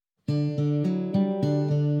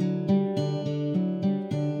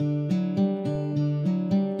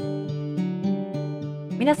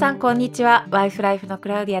皆さんこんにちは。ワイフライフのク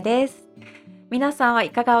ラウディアです。皆さんは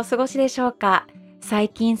いかがお過ごしでしょうか？最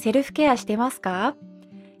近セルフケアしてますか？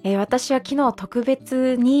私は昨日特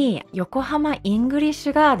別に横浜イングリッ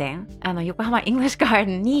シュガーデン、横浜イングリッシュガー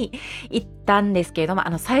デンに行ったんですけれども、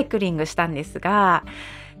サイクリングしたんですが、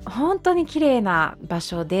本当に綺麗な場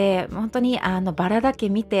所で、本当にバラだけ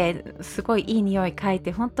見て、すごいいい匂い嗅い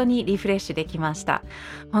で、本当にリフレッシュできました。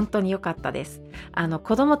本当に良かったです。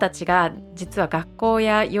子供たちが実は学校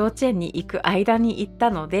や幼稚園に行く間に行った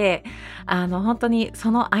ので、本当にそ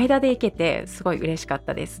の間で行けて、すごい嬉しかっ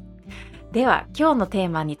たです。では、今日のテー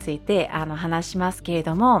マについて話しますけれ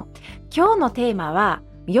ども、今日のテーマは、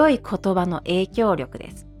良い言葉の影響力で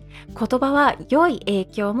す。言葉は良い影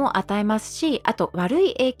響も与えますし、あと悪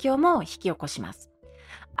い影響も引き起こします。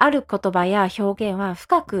ある言葉や表現は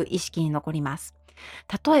深く意識に残ります。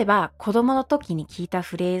例えば、子供の時に聞いた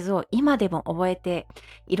フレーズを今でも覚えて、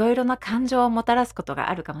いろいろな感情をもたらすことが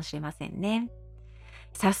あるかもしれませんね。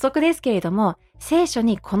早速ですけれども、聖書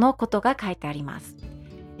にこのことが書いてあります。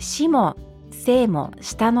死も生も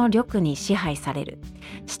舌の力に支配される。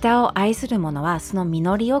舌を愛する者はその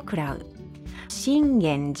実りを食らう。箴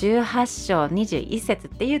言18章21節っ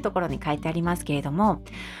ていうところに書いてありますけれども、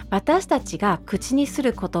私たちが口にす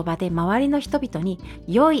る言葉で周りの人々に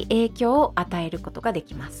良い影響を与えることがで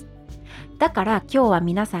きます。だから今日は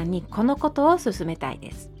皆さんにこのことを勧めたい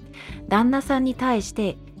です。旦那さんに対し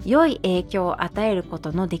て良い影響を与えるこ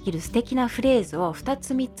とのできる素敵なフレーズを2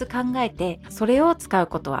つ3つ考えて、それを使う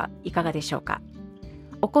ことはいかがでしょうか？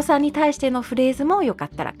お子さんに対してのフレーズもよかっ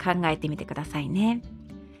たら考えてみてくださいね。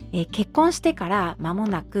結婚してから間も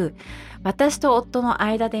なく、私と夫の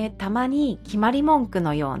間でたまに決まり文句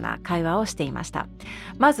のような会話をしていました。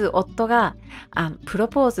まず夫がプロ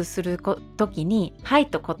ポーズする時にはい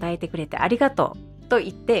と答えてくれてありがとうと言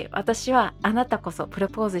って、私はあなたこそプロ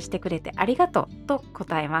ポーズしてくれてありがとうと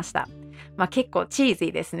答えました。結構チーズィ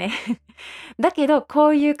ーですね。だけどこ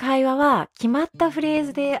ういう会話は決まったフレー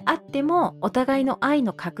ズであってもお互いの愛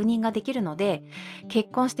の確認ができるので、結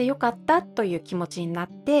婚してよかったという気持ちになっ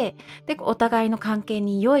て、でお互いの関係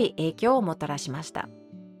に良い影響をもたらしました。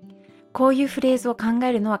こういうフレーズを考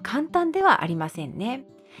えるのは簡単ではありませんね。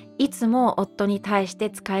いつも夫に対して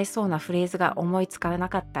使えそうなフレーズが思いつかな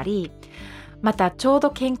かったり、またちょうど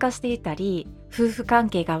喧嘩していたり、夫婦関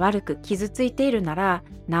係が悪く傷ついているなら、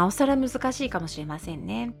なおさら難しいかもしれません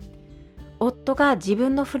ね。夫が自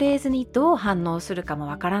分のフレーズにどう反応するかも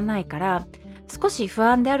わからないから、少し不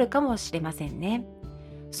安であるかもしれませんね。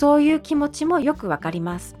そういう気持ちもよくわかり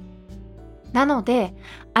ます。なので、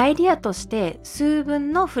アイディアとして数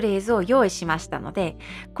分のフレーズを用意しましたので、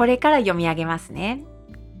これから読み上げますね。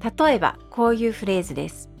例えば、こういうフレーズで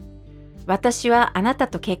す。私はあなた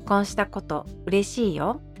と結婚したこと嬉しい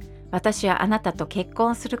よ。私はあなたと結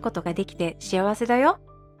婚することができて幸せだよ。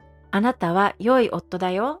あなたは良い夫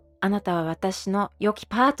だよ。あなたは私の良き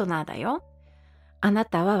パートナーだよ。あな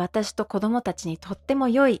たは私と子供たちにとっても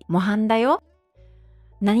良い模範だよ。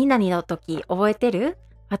何々の時覚えてる？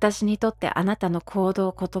私にとってあなたの行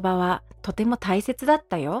動言葉はとても大切だっ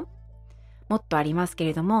たよ。もっとありますけ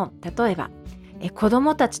れども、例えば、子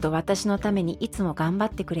供たちと私のためにいつも頑張っ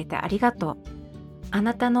てくれてありがとう。あ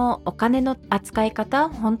なたのお金の扱い方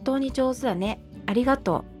本当に上手だね。ありが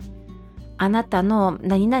とう。あなたの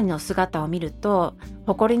何々の姿を見ると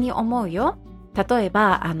誇りに思うよ。例え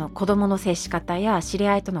ば子供の接し方や知り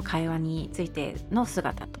合いとの会話についての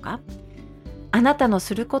姿とか、あなたの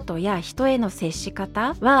することや人への接し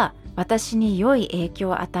方は私に良い影響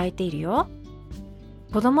を与えているよ。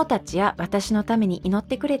子供たちや私のために祈っ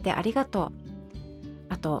てくれてありがとう。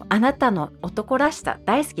あと、あなたの男らしさ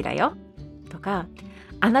大好きだよ。とか、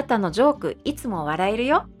あなたのジョークいつも笑える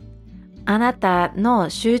よ。あなたの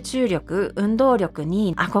集中力、運動力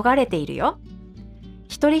に憧れているよ。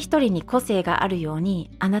一人一人に個性があるよう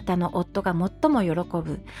に、あなたの夫が最も喜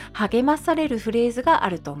ぶ、励まされるフレーズがあ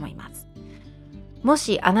ると思います。も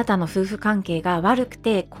しあなたの夫婦関係が悪く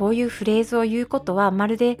て、こういうフレーズを言うことはま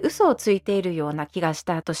るで嘘をついているような気がし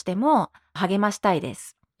たとしても、励ましたいで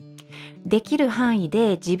す。できる範囲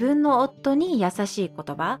で自分の夫に優しい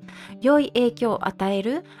言葉、良い影響を与え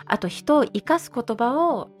る、あと人を生かす言葉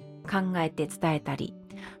を考えて伝えたり、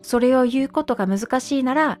それを言うことが難しい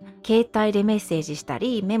なら、携帯でメッセージした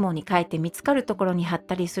り、メモに書いて見つかるところに貼っ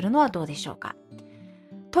たりするのはどうでしょうか。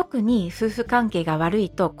特に夫婦関係が悪い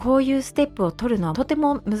と、こういうステップを取るのはとて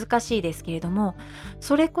も難しいですけれども、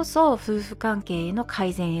それこそ夫婦関係の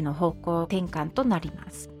改善への方向転換となりま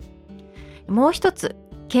す。もう一つ、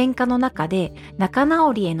喧嘩の中で仲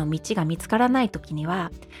直りへの道が見つからない時に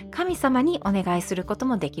は、神様にお願いすること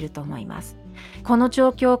もできると思います。この状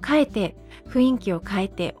況を変えて、雰囲気を変え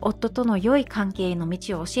て、夫との良い関係への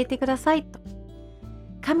道を教えてくださいと。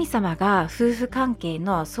神様が夫婦関係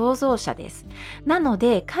の創造者です。なの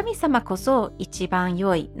で神様こそ一番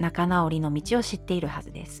良い仲直りの道を知っているは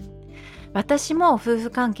ずです。私も夫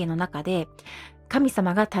婦関係の中で神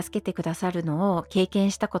様が助けてくださるのを経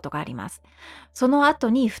験したことがあります。その後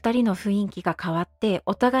に2人の雰囲気が変わって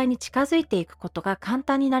お互いに近づいていくことが簡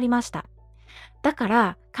単になりました。だか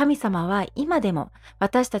ら神様は今でも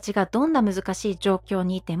私たちがどんな難しい状況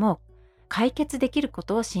にいても解決できるこ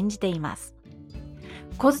とを信じています。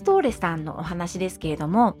コズトーレさんのお話ですけれど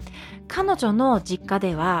も、彼女の実家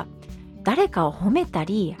では誰かを褒めた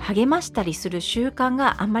り励ましたりする習慣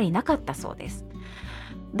があんまりなかったそうです。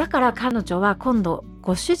だから彼女は今度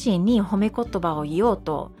ご主人に褒め言葉を言おう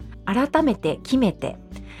と改めて決めて、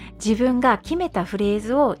自分が決めたフレー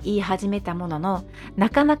ズを言い始めたものの、な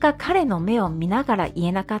かなか彼の目を見ながら言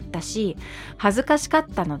えなかったし、恥ずかしかっ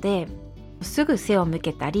たのですぐ背を向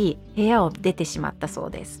けたり部屋を出てしまったそ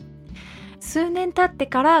うです。数年経って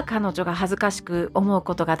から彼女が恥ずかしく思う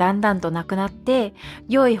ことがだんだんとなくなって、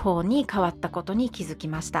良い方に変わったことに気づき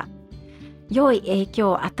ました。良い影響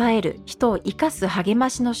を与える、人を生かす励ま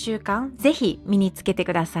しの習慣、ぜひ身につけて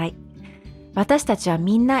ください。私たちは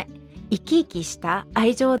みんな生き生きした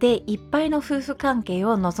愛情でいっぱいの夫婦関係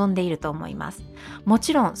を望んでいると思います。も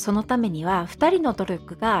ちろんそのためには2人の努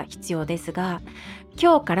力が必要ですが、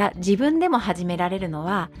今日から自分でも始められるの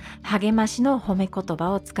は励ましの褒め言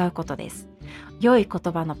葉を使うことです。良い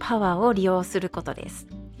言葉のパワーを利用することです。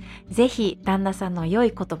ぜひ旦那さんの良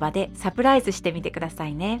い言葉でサプライズしてみてくださ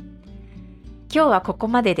いね。今日はここ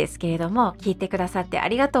までですけれども、聞いてくださってあ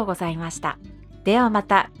りがとうございました。ではま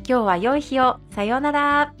た、今日は良い日を。さような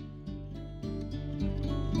ら。